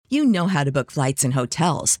You know how to book flights and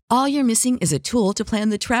hotels. All you're missing is a tool to plan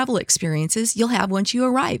the travel experiences you'll have once you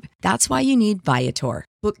arrive. That's why you need Viator.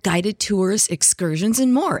 Book guided tours, excursions,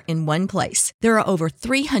 and more in one place. There are over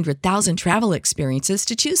 300,000 travel experiences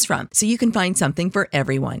to choose from, so you can find something for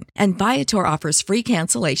everyone. And Viator offers free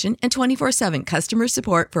cancellation and 24/7 customer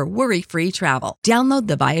support for worry-free travel. Download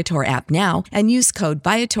the Viator app now and use code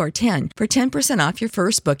Viator10 for 10% off your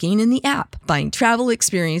first booking in the app. Find travel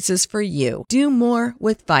experiences for you. Do more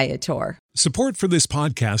with Viator. Support for this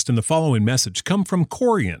podcast and the following message come from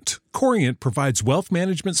Corient. Corient provides wealth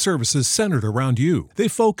management services centered around you. They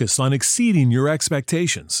focus on exceeding your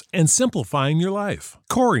expectations and simplifying your life.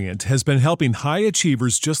 Corient has been helping high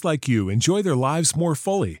achievers just like you enjoy their lives more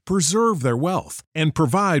fully, preserve their wealth, and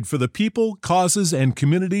provide for the people, causes, and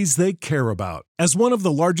communities they care about. As one of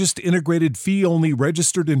the largest integrated fee-only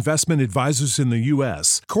registered investment advisors in the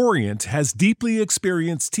U.S., Corient has deeply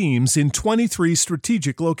experienced teams in 23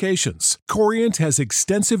 strategic locations. Corient has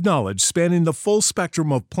extensive knowledge spanning the full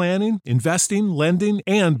spectrum of planning, investing, lending,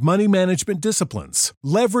 and money management disciplines.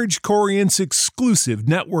 Leverage Corient's exclusive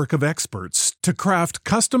network of experts to craft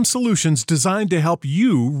custom solutions designed to help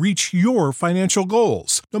you reach your financial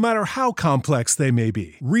goals, no matter how complex they may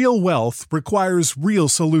be. Real wealth requires real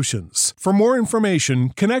solutions. For more information,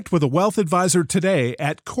 connect with a wealth advisor today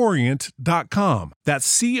at Corient.com.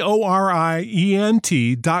 That's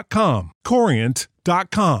Corient.com.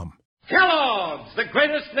 Corient.com. Kellogg's, the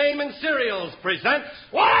greatest name in cereals, presents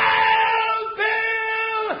Wild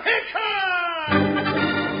Bill Hickok!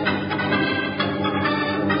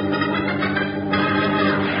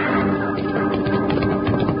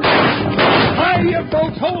 Hi, you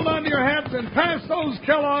folks, hold on to your hats and pass those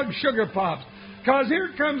Kellogg's Sugar Pops. Because here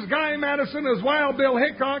comes Guy Madison as Wild Bill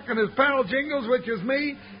Hickok and his pal Jingles, which is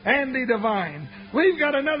me, Andy Devine. We've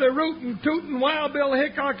got another rootin' tootin' Wild Bill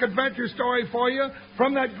Hickok adventure story for you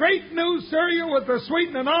from that great new cereal with the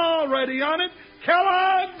sweetening already on it,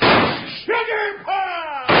 Kellogg's Sugar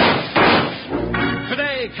Pops!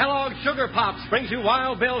 Today, Kellogg's Sugar Pops brings you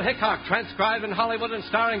Wild Bill Hickok, transcribed in Hollywood and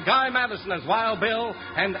starring Guy Madison as Wild Bill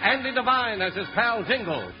and Andy Devine as his pal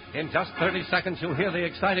Jingle. In just 30 seconds, you'll hear the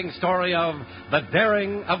exciting story of The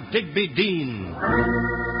Daring of Digby Dean.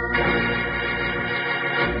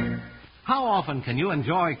 How often can you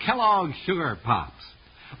enjoy Kellogg's Sugar Pops?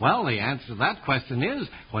 Well, the answer to that question is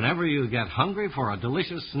whenever you get hungry for a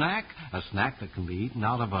delicious snack, a snack that can be eaten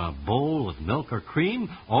out of a bowl with milk or cream,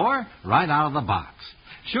 or right out of the box.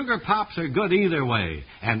 Sugar Pops are good either way,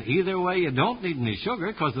 and either way you don't need any sugar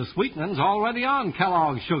because the sweetening's already on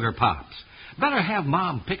Kellogg's Sugar Pops. Better have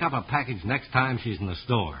Mom pick up a package next time she's in the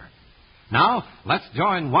store. Now, let's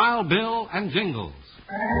join Wild Bill and Jingles.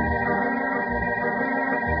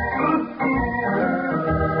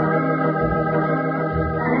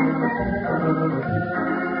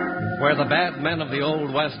 Where the bad men of the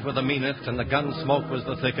Old West were the meanest and the gun smoke was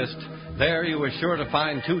the thickest, there you were sure to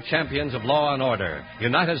find two champions of law and order,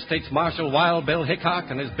 United States Marshal Wild Bill Hickok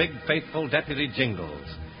and his big, faithful deputy Jingles.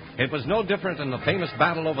 It was no different in the famous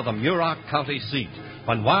battle over the Muroc County seat,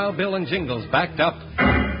 when Wild Bill and Jingles backed up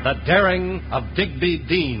The Daring of Digby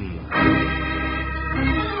Dean.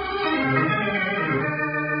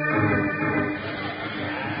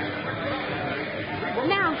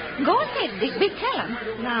 Go ahead, Digby, tell him.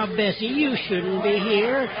 Now, Bessie, you shouldn't be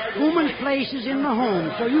here. Woman's place is in the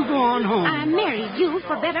home, so you go on home. I married you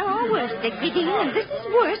for better or worse, Digby Dean, and this is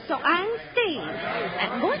worse, so I'm staying.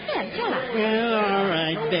 Go ahead, tell him. Well, all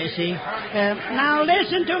right, Bessie. Now,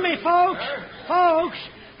 listen to me, folks. Folks,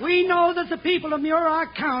 we know that the people of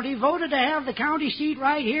Muroc County voted to have the county seat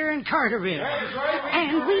right here in Carterville.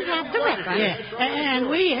 And we have the records. Yeah, and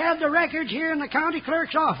we have the records here in the county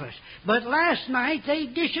clerk's office. But last night they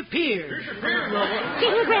disappeared.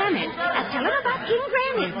 King Granite. Tell him about King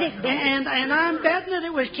Granite, Digby. And I'm betting that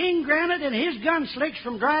it was King Granite and his gunslicks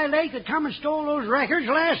from Dry Lake that come and stole those records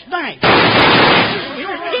last night.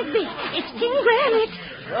 Digby, it's King Granite.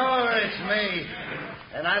 Oh, it's me.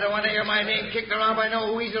 And I don't want to hear my name kicked around by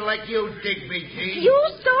no weasel like you, Digby Dean. You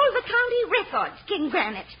stole the county records, King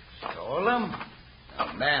Granite. Stole them?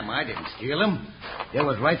 Oh, ma'am, I didn't steal them. They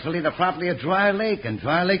was rightfully the property of Dry Lake, and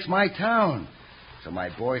Dry Lake's my town. So my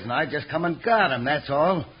boys and I just come and got them, that's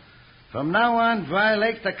all. From now on, Dry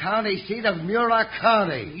Lake's the county seat of Muroc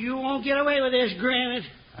County. You won't get away with this, Granite.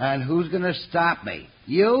 And who's going to stop me?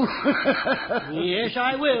 You? Yes,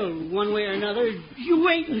 I will, one way or another. You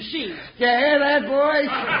wait and see. You hear that, boys?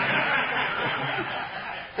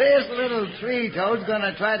 This little tree toad's going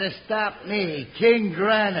to try to stop me, King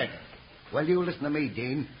Granite. Well, you listen to me,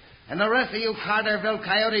 Dean. And the rest of you Carterville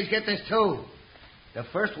coyotes get this, too. The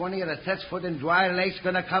first one of you that sets foot in Dry Lake's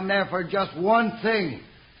going to come there for just one thing.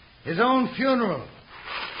 His own funeral.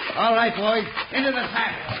 All right, boys. Into the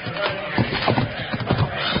sack.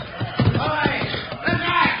 All right. Let's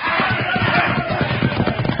back.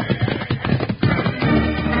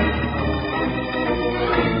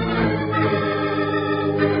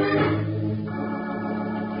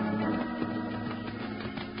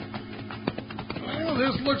 Well,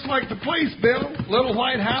 this looks like the place, Bill. Little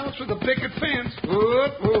white house with a picket fence.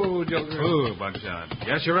 Whoa, Joker. Oh, Buckshot.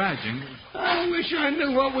 Yes, you're right, Jingles. I wish I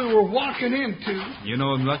knew what we were walking into. You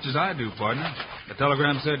know as much as I do, partner. The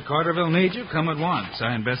telegram said Carterville needs you. Come at once.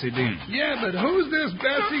 Signed, Bessie Dean. Yeah, but who's this Stop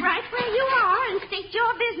Bessie? right where you are and state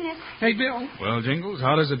your business. Hey, Bill. Well, Jingles,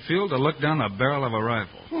 how does it feel to look down the barrel of a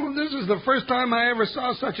rifle? Well, this is the first time I ever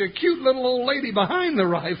saw such a cute little old lady behind the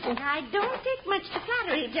rifle. I don't take much to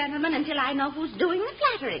flattery, gentlemen, until I know who's doing the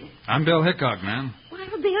flattering. I'm Bill Hickok, ma'am. Well,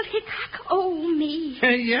 Bill Hickok, oh, me.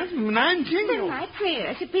 Hey, yes, and I'm Well, Jingle. my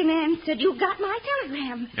prayers have been answered. You got my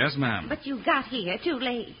telegram. Yes, ma'am. But you got here too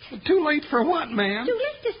late. Too late for what, ma'am? Too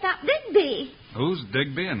late to stop Digby. Who's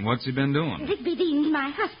Digby and what's he been doing? Digby Dean's my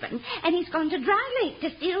husband, and he's gone to Dry Lake to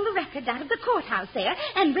steal the records out of the courthouse there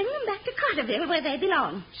and bring them back to Carterville where they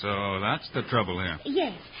belong. So that's the trouble here.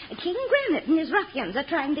 Yes, King Granite and his ruffians are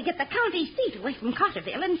trying to get the county seat away from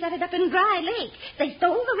Carterville and set it up in Dry Lake. They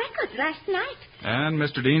stole the records last night. And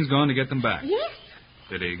Mr. Dean's going to get them back. Yes.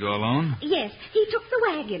 Did he go alone? Yes, he took the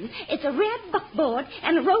wagon. It's a red buckboard,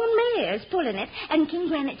 and a roan mare's pulling it, and King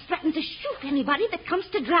Granite's threatened to shoot anybody that comes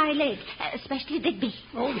to Dry Lake, especially Digby.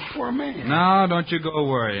 Oh, the poor man. No, don't you go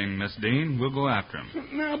worrying, Miss Dean. We'll go after him.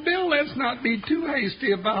 Now, Bill, let's not be too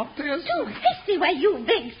hasty about this. Too hasty, why, you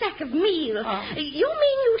big sack of meal. You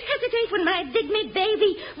mean you'd hesitate when my Digby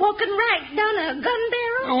baby walking right down a gun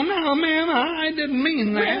barrel? Oh, now, ma'am, I didn't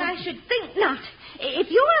mean that. Well, I should think not.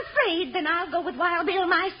 If you're afraid, then I'll go with Wild Bill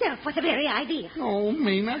myself with the very idea. Oh,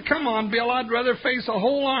 me. Now, come on, Bill. I'd rather face a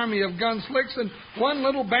whole army of gunslicks than one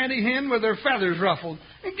little banty hen with her feathers ruffled.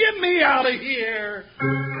 Get me out of here.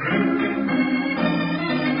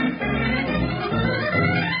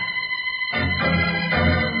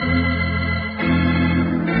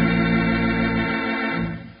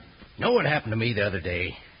 Know what happened to me the other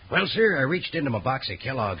day? Well, sir, I reached into my box of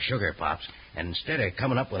Kellogg's Sugar Pops, and instead of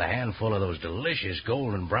coming up with a handful of those delicious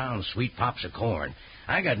golden brown sweet pops of corn,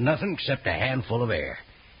 I got nothing except a handful of air.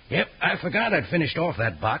 Yep, I forgot I'd finished off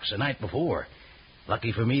that box the night before.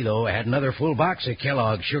 Lucky for me, though, I had another full box of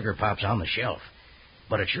Kellogg's Sugar Pops on the shelf.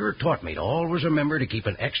 But it sure taught me to always remember to keep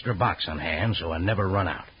an extra box on hand so I never run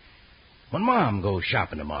out. When Mom goes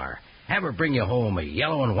shopping tomorrow, have her bring you home a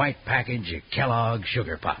yellow and white package of Kellogg's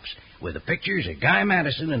Sugar Pops with the pictures of Guy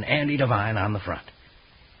Madison and Andy Devine on the front.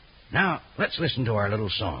 Now, let's listen to our little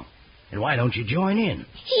song. And why don't you join in?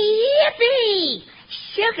 Yippee!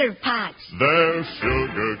 Sugar Pots. They're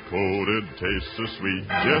sugar-coated, taste so sweet.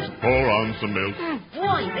 Just pour on some milk.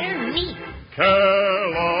 Boy, they're neat.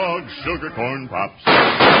 Kellogg's Sugar Corn Pops.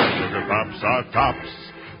 Sugar Pops are tops.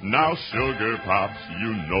 Now Sugar Pops, you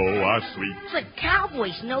know are sweet. But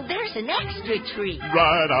cowboys know there's an extra treat.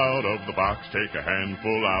 Right out of the box, take a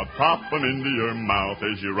handful out. Pop 'em into your mouth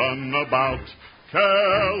as you run about.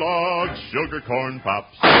 Kellogg's Sugar Corn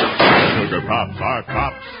Pops. Sugar Pops are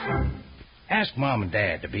tops. Ask Mom and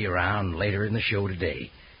Dad to be around later in the show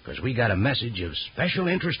today, because we got a message of special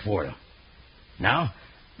interest for them. Now,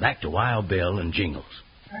 back to Wild Bill and Jingles.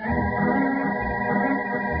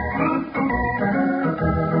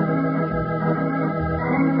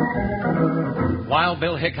 Wild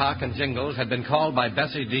Bill Hickok and Jingles had been called by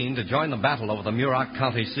Bessie Dean to join the battle over the Muroc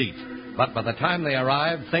County seat. But by the time they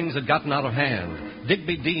arrived, things had gotten out of hand.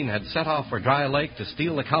 Digby Dean had set off for Dry Lake to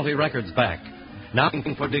steal the county records back. Now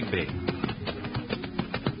looking for Digby.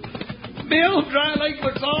 Bill, Dry Lake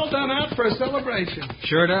looks all done out for a celebration.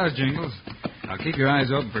 Sure does, Jingles. Now keep your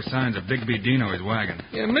eyes open for signs of Digby Dean or his wagon.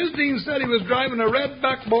 Yeah, Miss Dean said he was driving a red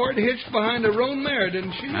buckboard hitched behind a roan mare,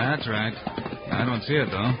 didn't she? That's right. I don't see it,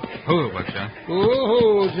 though. Who, Buckshot?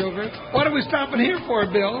 Oh, Joker. What are we stopping here for,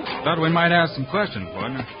 Bill? Thought we might ask some questions,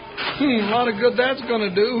 partner. A lot of good that's going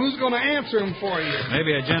to do. Who's going to answer them for you?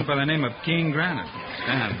 Maybe a gent by the name of King Granite.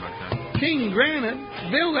 Stand, Buckshot. King Granite?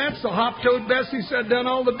 Bill, that's the hop-toad Bessie said done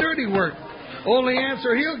all the dirty work. Only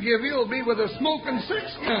answer he'll give you will be with a smoking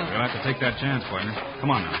six-gun. You'll have to take that chance, partner.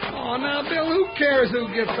 Come on now. Oh, now, Bill, who cares who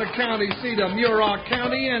gets the county seat of Muroc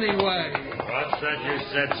County anyway? What's that you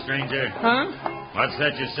said, stranger? Huh? What's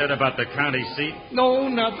that you said about the county seat? No,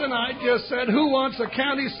 nothing. I just said, who wants a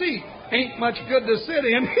county seat? Ain't much good to sit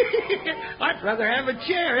in. I'd rather have a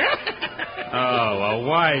chair. Oh, a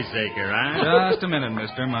wiseacre, huh? Just a minute,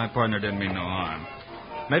 mister. My partner didn't mean no harm.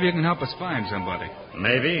 Maybe you can help us find somebody.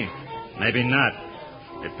 Maybe. Maybe not.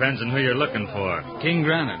 Depends on who you're looking for. King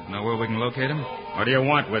Granite. Know where we can locate him? What do you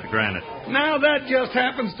want with Granite? Now, that just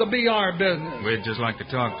happens to be our business. We'd just like to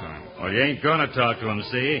talk to him. Well, you ain't gonna talk to him,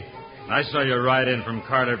 see? I saw you ride in from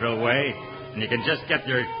Carterville way, and you can just get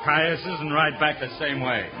your cayuses and ride back the same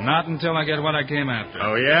way. Not until I get what I came after.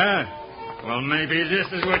 Oh, yeah? Well, maybe this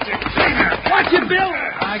is what you... Watch it, Bill!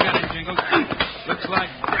 I got it, Jingles. Looks like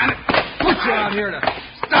Granite put you out here to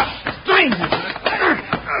stop strangers.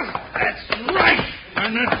 That's right!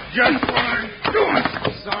 And that's just what I'm doing.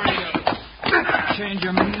 Sorry to change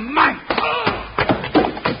your mind.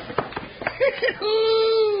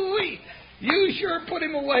 Ooh-wee. You sure put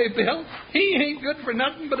him away, Bill. He ain't good for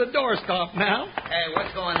nothing but a doorstop now. Hey,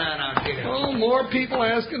 what's going on out here? Oh, more people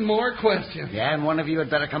asking more questions. Yeah, and one of you had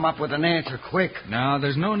better come up with an answer quick. No,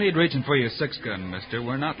 there's no need reaching for your six-gun, mister.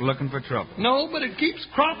 We're not looking for trouble. No, but it keeps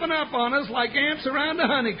cropping up on us like ants around a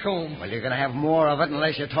honeycomb. Well, you're going to have more of it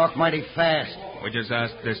unless you talk mighty fast. We just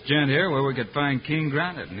asked this gent here where we could find King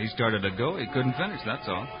Granite, and he started to go. He couldn't finish, that's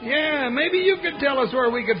all. Yeah, maybe you could tell us where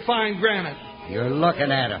we could find Granite. You're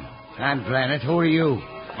looking at him. I'm Granite. Who are you?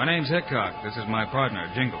 My name's Hickok. This is my partner,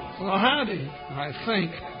 Jingles. Well, howdy, I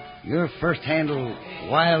think. Your first handle,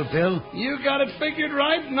 Wild Bill? You got it figured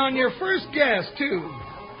right and on your first guess, too.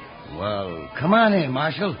 Well, come on in,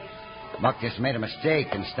 Marshal. Buck just made a mistake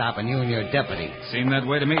in stopping you and your deputy. Seemed that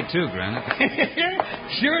way to me, too, Granite.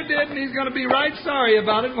 Sure did, and he's going to be right sorry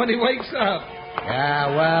about it when he wakes up.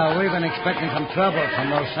 Yeah, well, we've been expecting some trouble from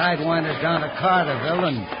those sidewinders down at Carterville,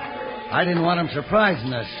 and I didn't want them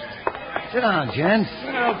surprising us. Sit down, gents.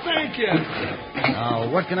 Well, thank you. Now,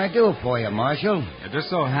 what can I do for you, Marshal? It just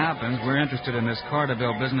so happens we're interested in this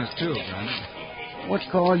Carterville business, too, Granite. What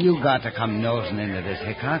call you got to come nosing into this,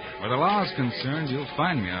 Hickok? Where the law's concerned, you'll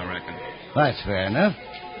find me, I reckon. That's fair enough.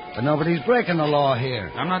 But nobody's breaking the law here.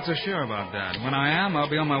 I'm not so sure about that. When I am, I'll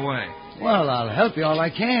be on my way. Well, I'll help you all I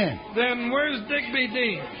can. Then where's Digby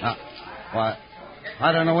Dean? What?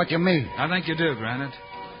 I don't know what you mean. I think you do, Granite.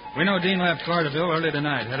 We know Dean left Carterville early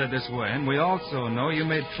tonight, headed this way, and we also know you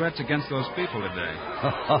made threats against those people today.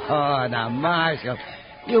 Oh, now, Marshal,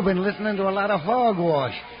 you've been listening to a lot of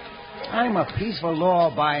hogwash. I'm a peaceful,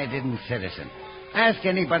 law-abiding citizen. Ask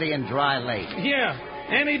anybody in Dry Lake. Yeah,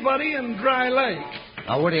 anybody in Dry Lake.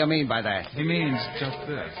 Now, what do you mean by that? He means just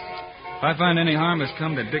this. If I find any harm has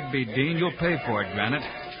come to Digby Dean, you'll pay for it, Granite.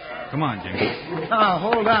 Come on, Jingles. Oh,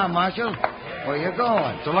 hold on, Marshal. Where you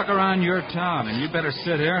going? To look around your town, and you better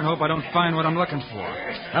sit here and hope I don't find what I'm looking for.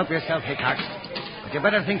 Help yourself, Hickok. But you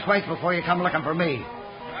better think twice before you come looking for me.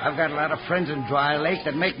 I've got a lot of friends in Dry Lake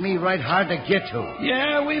that make me right hard to get to.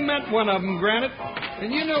 Yeah, we met one of them, Granite.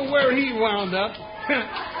 And you know where he wound up.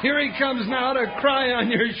 Here he comes now to cry on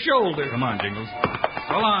your shoulder. Come on, Jingles.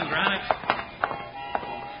 So long, Granite.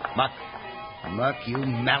 Buck, you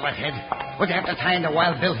mallet head. What you have to tie into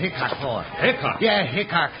Wild Bill Hickok for? Hickok? Yeah,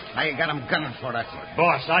 Hickok. I got him gunning for us.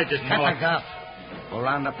 Boss, I didn't know... Cut the guff. We'll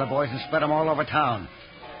round up the boys and spread them all over town.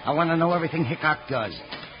 I want to know everything Hickok does.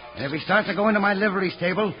 And if he starts to go into my livery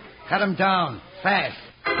stable, cut him down. Fast.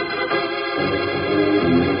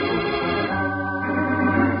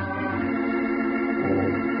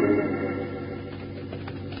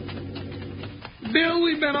 Bill,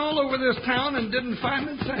 we've been all over this town and didn't find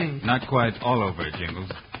a thing. Not quite all over it, Jingles.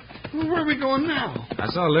 Where are we going now? I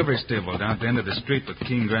saw a livery stable down at the end of the street with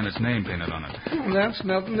King Granite's name painted on it. Well, that's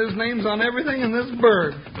nothing. His name's on everything in this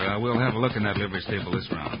burg. Well, we'll have a look in that livery stable this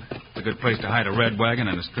round. It's a good place to hide a red wagon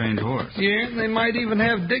and a strange horse. Yeah, they might even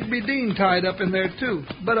have Digby Dean tied up in there, too.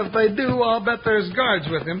 But if they do, I'll bet there's guards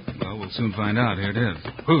with him. Well, we'll soon find out. Here it is.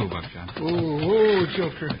 Who, Buckshot? Oh,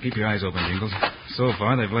 Joker. Keep your eyes open, Jingles. So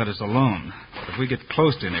far, they've let us alone. But if we get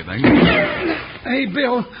close to anything... Hey,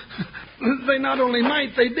 Bill, they not only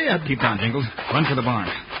might, they did. Keep down, Jingles. Run for the barn.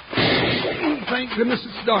 Thank goodness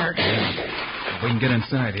it's dark. If we can get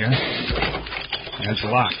inside here. It's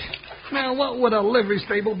locked. Now, what would a livery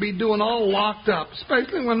stable be doing all locked up,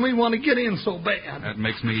 especially when we want to get in so bad? That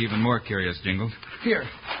makes me even more curious, Jingles. Here.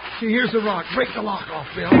 See, here's the rock. Break the lock off,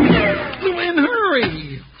 Bill. And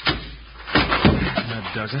hurry.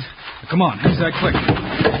 That does it. Come on, inside quick.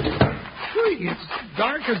 It's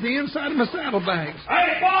dark as the inside of my saddlebags.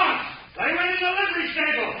 Hey, boss! They went in the livery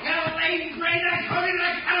stable. Tell Lane Gray I told him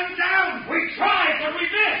to cut him down. We tried, but we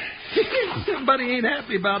missed. Somebody ain't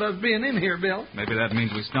happy about us being in here, Bill. Maybe that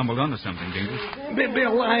means we stumbled onto something, Jingles.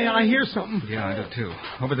 Bill, I hear something. Yeah, I do, too.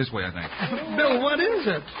 Over this way, I think. Bill, what is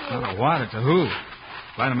it? Not a what, it's a who.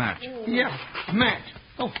 Light a match. Yeah, a match.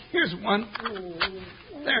 Oh, here's one.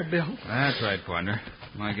 There, Bill. That's right, partner.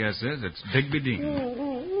 My guess is it's Digby Dean.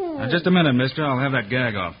 Now, just a minute, mister. I'll have that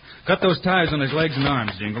gag off. Cut those ties on his legs and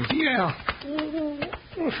arms, Jingles. Yeah.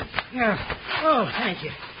 Yeah. Oh, thank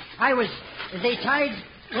you. They tied...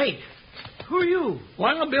 Wait, who are you?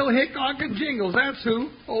 Wild Bill Hickok and Jingles, that's who.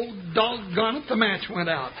 Oh, doggone it, the match went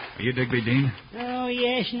out. Are you Digby Dean? Oh,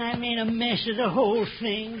 yes, and I made a mess of the whole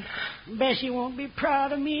thing. Bessie won't be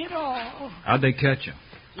proud of me at all. How'd they catch you?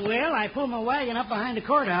 Well, I pulled my wagon up behind the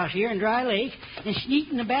courthouse here in Dry Lake and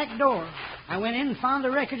sneaked in the back door. I went in and found the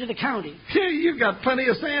records of the county. Yeah, you've got plenty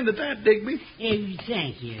of sand at that, Digby.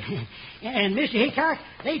 Thank you. And, Mr. Hickok,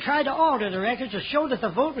 they tried to alter the records to show that the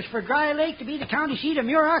vote was for Dry Lake to be the county seat of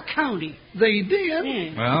Muroc County. They did?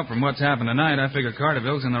 Yeah. Well, from what's happened tonight, I figure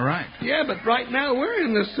Carterville's in the right. Yeah, but right now we're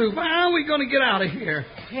in the soup. How are we going to get out of here?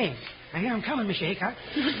 Hey, I hear them coming, Mr. Hickok.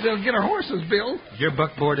 They'll get our horses, Bill. Is your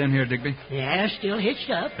buckboard in here, Digby? Yeah, still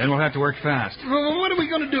hitched up. Then we'll have to work fast. Well, what are we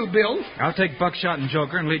going to do, Bill? I'll take Buckshot and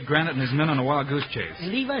Joker and lead Granite and his men on a wild goose chase.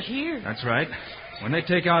 And leave us here? That's right. When they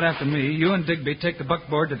take out after me, you and Digby take the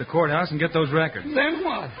buckboard to the courthouse and get those records. Then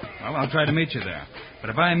what? Well, I'll try to meet you there. But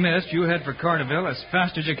if I miss, you head for Carterville as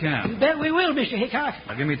fast as you can. You bet we will, Mr. Hickok.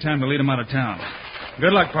 Now give me time to lead them out of town.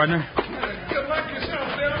 Good luck, partner. Good luck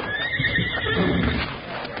yourself, Bill.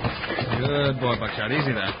 Good boy, Buckshot.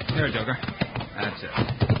 Easy there. Here, Joker. That's it.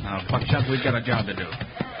 Now, Buckshot, we've got a job to do.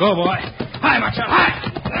 Go, boy. Hi, Buckshot. Hi!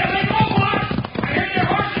 There they go, boys! I hear your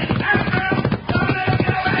horses. After them! Don't let them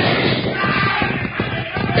get away!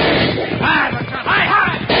 Hi, Buckshot. Hi, hi!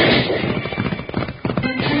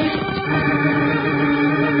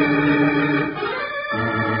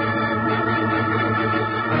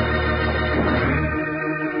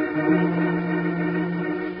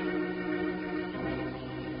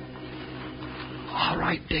 All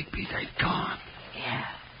right, Digby, they've gone. Yeah,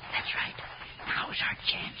 that's right. Now's our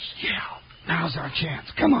chance. Yeah, now's our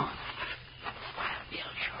chance. Come on. Wild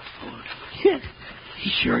Bill sure fooled him. Yeah, he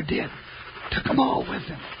sure did. Took them all with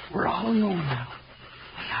him. We're all alone now.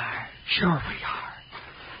 We are. Sure we are.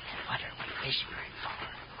 And what are we whispering for?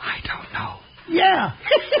 I don't know. Yeah.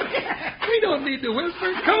 We don't need to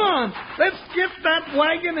whisper. Come on. Let's get that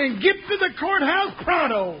wagon and get to the courthouse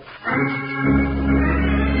pronto.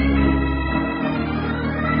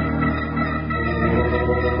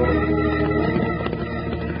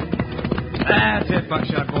 That's it,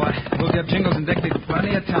 Buckshot, boy. We'll give Jingles and Digby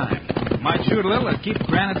plenty of time. Might shoot a little and keep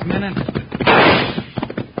Granite's men interested.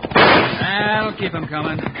 That'll keep them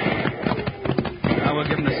coming. Now we'll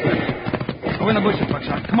give them the slip. Go in the bushes,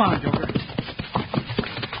 Buckshot. Come on, Joker.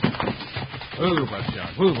 Ooh,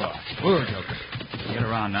 Buckshot. Ooh, boy. Ooh, Joker. Get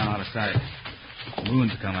around now, out of sight. The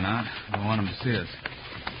moon's coming out. I don't want them to see us.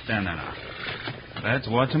 Stand there now. Let's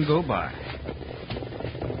watch them go by.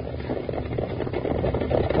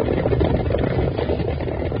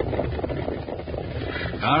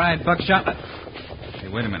 All right, Buckshot. Hey,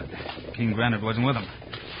 wait a minute. King Granite wasn't with him.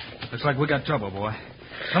 Looks like we got trouble, boy.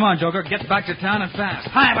 Come on, Joker. Get back to town and fast.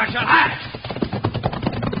 Hi, Buckshot. Hi!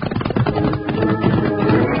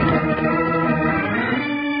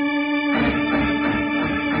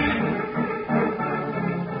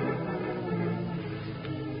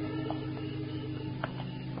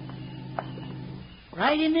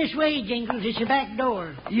 Right in this way, Jingles. It's the back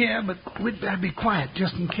door. Yeah, but we'd better be quiet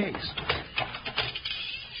just in case.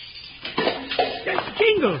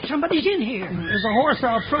 Jingles, somebody's in here. There's a horse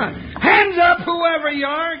out front. Hands up, whoever you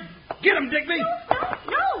are. Get him, Digby.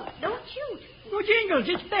 No, don't shoot. Oh, Jingles,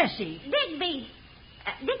 it's Bessie. Digby.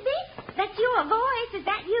 Digby, that's your voice. Is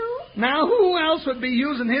that you? Now, who else would be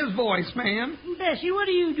using his voice, ma'am? Bessie, what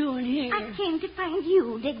are you doing here? I came to find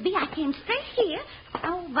you, Digby. I came straight here.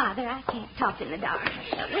 Oh, bother, I can't talk in the dark.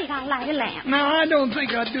 Wait, I'll light a lamp. No, I don't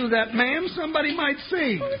think I'd do that, ma'am. Somebody might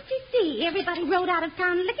see. Who's to see? Everybody rode out of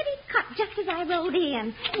town lickety-cut just as I rode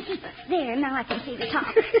in. There, now I can see the top.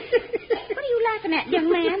 What are you laughing at, young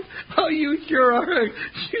man? Oh, you sure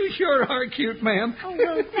are cute, ma'am. Oh,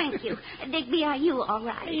 well, thank you. Digby, are you all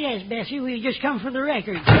right? Yes, Bessie, we just come for the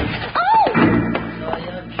records. Oh! So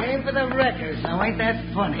you came for the records. Now, ain't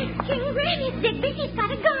that funny? King Granite, Digby, he's got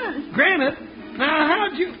a gun. Granite? Now,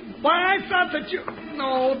 how'd you... Why, I thought that you...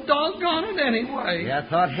 No, doggone it anyway. You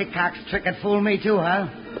thought Hickok's trick had fooled me, too, huh?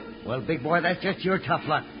 Well, big boy, that's just your tough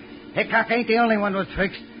luck. Hickok ain't the only one with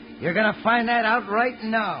tricks. You're going to find that out right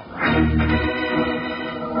now.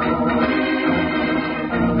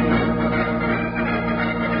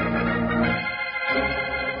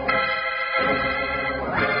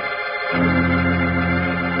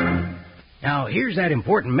 Now, here's that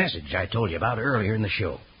important message I told you about earlier in the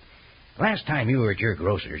show. Last time you were at your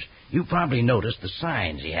grocer's, you probably noticed the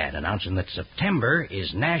signs he had announcing that September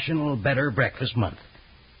is National Better Breakfast Month.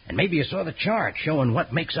 And maybe you saw the chart showing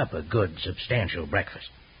what makes up a good, substantial breakfast.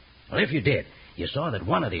 Well, if you did, you saw that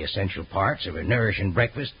one of the essential parts of a nourishing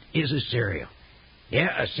breakfast is a cereal.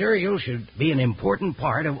 Yeah, a cereal should be an important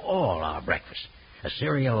part of all our breakfasts. A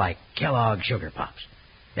cereal like Kellogg's Sugar Pops.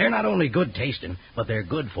 They're not only good tasting, but they're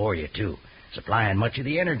good for you, too, supplying much of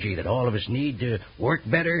the energy that all of us need to work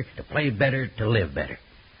better, to play better, to live better.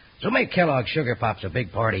 So make Kellogg's Sugar Pops a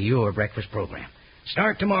big part of your breakfast program.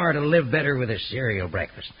 Start tomorrow to live better with a cereal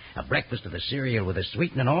breakfast. A breakfast of the cereal with a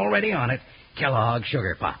sweetening already on it, Kellogg's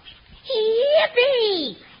Sugar Pops.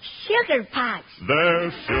 Yippee! Sugar Pops.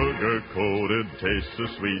 They're sugar-coated, taste so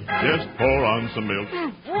sweet. Just pour on some milk.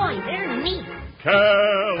 Oh, boy, they're neat.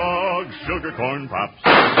 Kellogg's Sugar Corn Pops.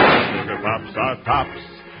 Sugar Pops are tops.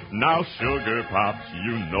 Now Sugar Pops,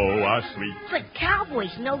 you know are sweet. But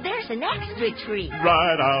cowboys know there's an extra treat.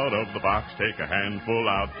 Right out of the box, take a handful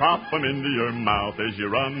out. Pop 'em into your mouth as you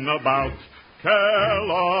run about.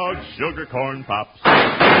 Kellogg's Sugar Corn Pops.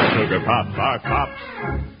 Sugar Pops are tops.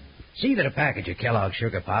 See that a package of Kellogg's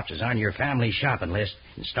Sugar Pops is on your family shopping list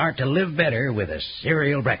and start to live better with a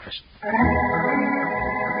cereal breakfast.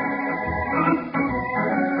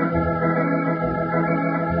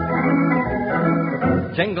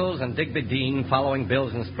 Jingles and Digby Dean, following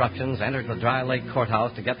Bill's instructions, entered the Dry Lake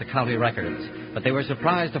Courthouse to get the county records. But they were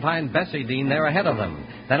surprised to find Bessie Dean there ahead of them.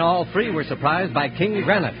 Then all three were surprised by King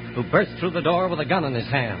Granite, who burst through the door with a gun in his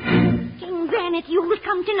hand. King Granite, you will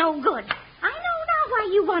come to no good. I know now why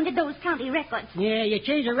you wanted those county records. Yeah, you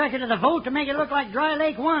changed the record of the vote to make it look like Dry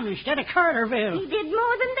Lake won instead of Carterville. He did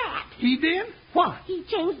more than that. He did? What? He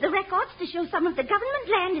changed the records to show some of the government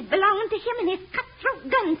land is belonging to him and his cutthroat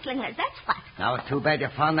gunslingers. That's what. Now, it's too bad you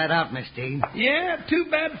found that out, Miss Dean. Yeah, too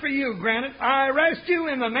bad for you, Granite. I arrest you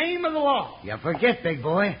in the name of the law. You forget, big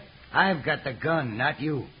boy. I've got the gun, not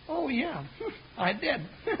you. Oh, yeah. I did.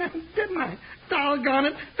 Didn't I? Doggone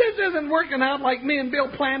it. This isn't working out like me and Bill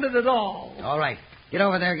planned it at all. All right. Get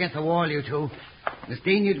over there against the wall, you two. Miss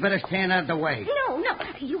Dean, you'd better stand out of the way. No.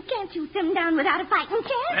 You can't shoot them down without a fighting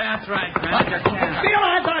chance. That's right, Grant. Your chance. Bill,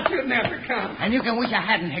 I thought you'd never come. And you can wish I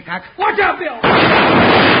hadn't, Hickok. Watch out, Bill.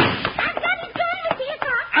 I've got his gun, Mr.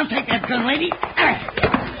 Hickok. I'll take that gun, lady. Get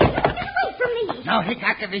away from me. Now,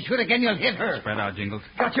 Hickok, if you shoot again, you'll hit her. Spread out, Jingles.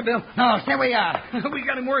 Gotcha, Bill. No, stay where you are. We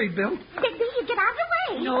got him worried, Bill. Digby, you get out of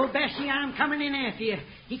the way. No, Bessie, I'm coming in after you.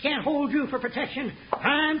 He can't hold you for protection.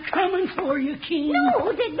 I'm coming for you, King.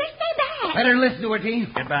 No, Digby, stay back. Better listen to her, Dean.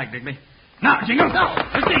 Get back, Digby. Now, Jingles. No.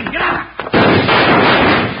 Miss Dean, get out.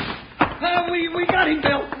 We got him,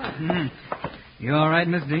 Bill. You all right,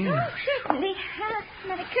 Miss Dean? Oh, certainly.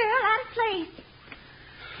 Not a curl out of place.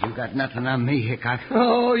 You got nothing on me, Hickok.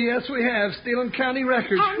 Oh, yes, we have. Stealing county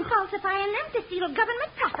records. And falsifying them to steal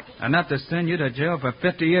government property. Enough to send you to jail for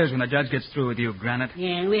 50 years when the judge gets through with you, Granite.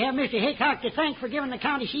 Yeah, and we have Mr. Hickok to thank for giving the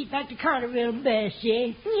county seat back to Carterville,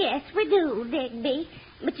 Bessie. Yes, we do, Digby.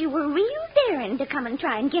 But you were real daring to come and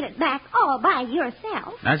try and get it back all by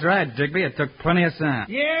yourself. That's right, Digby. It took plenty of sense.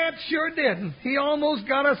 Yeah, it sure did. He almost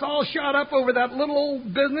got us all shot up over that little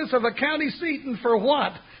old business of a county seat, and for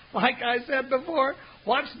what? Like I said before,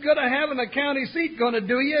 what's good of having a county seat going to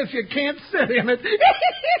do you if you can't sit in it?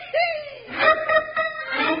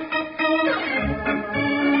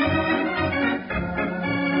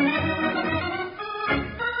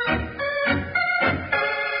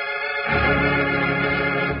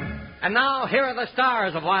 And now, here are the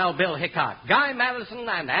stars of Wild Bill Hickok, Guy Madison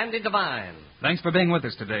and Andy Devine. Thanks for being with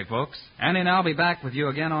us today, folks. Andy and I'll be back with you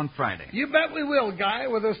again on Friday. You bet we will, Guy,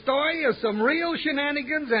 with a story of some real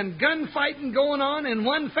shenanigans and gunfighting going on in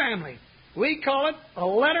one family. We call it a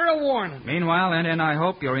letter of warning. Meanwhile, Andy and I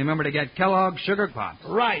hope you'll remember to get Kellogg's Sugar Pops.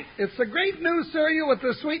 Right. It's the great new cereal with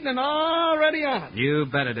the sweetening already on it. You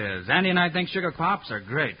bet it is. Andy and I think Sugar Pops are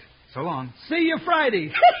great. So long. See you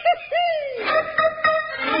Friday.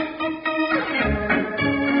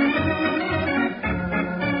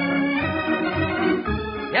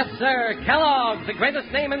 Yes, sir. Kellogg's, the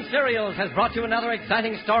greatest name in cereals, has brought you another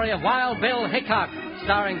exciting story of Wild Bill Hickok,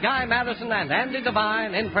 starring Guy Madison and Andy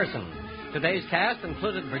Devine in person. Today's cast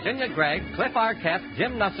included Virginia Gregg, Cliff Arquette,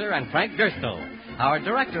 Jim Nusser, and Frank Gerstle. Our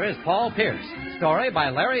director is Paul Pierce. Story by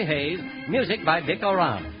Larry Hayes. Music by Dick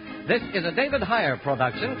Oran. This is a David Heyer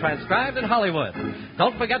production, transcribed in Hollywood.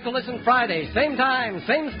 Don't forget to listen Friday, same time,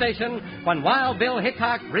 same station, when Wild Bill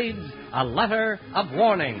Hickok reads A Letter of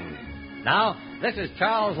Warning. Now, this is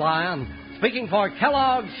Charles Lyon, speaking for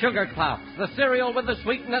Kellogg's Sugar Pops, the cereal with the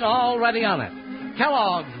sweetening already on it.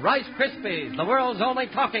 Kellogg's Rice Krispies, the world's only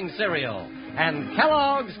talking cereal. And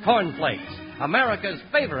Kellogg's Corn Flakes, America's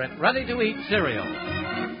favorite ready-to-eat cereal.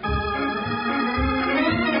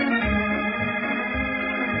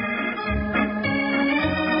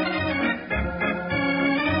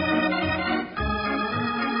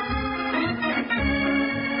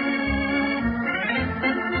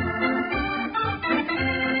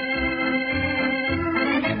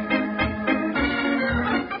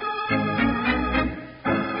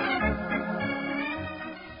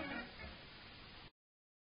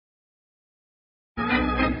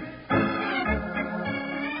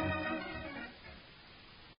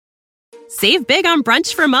 Save big on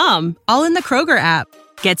brunch for mom, all in the Kroger app.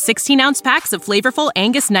 Get 16-ounce packs of flavorful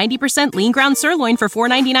Angus 90% lean ground sirloin for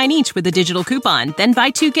 $4.99 each with a digital coupon. Then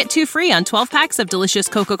buy 2, get 2 free on 12 packs of delicious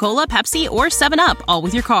Coca-Cola, Pepsi, or 7-Up, all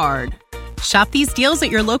with your card. Shop these deals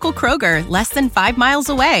at your local Kroger, less than 5 miles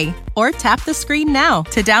away. Or tap the screen now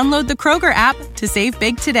to download the Kroger app to save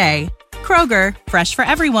big today. Kroger, fresh for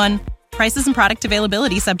everyone. Prices and product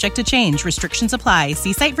availability subject to change. Restrictions apply.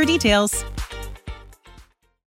 See site for details.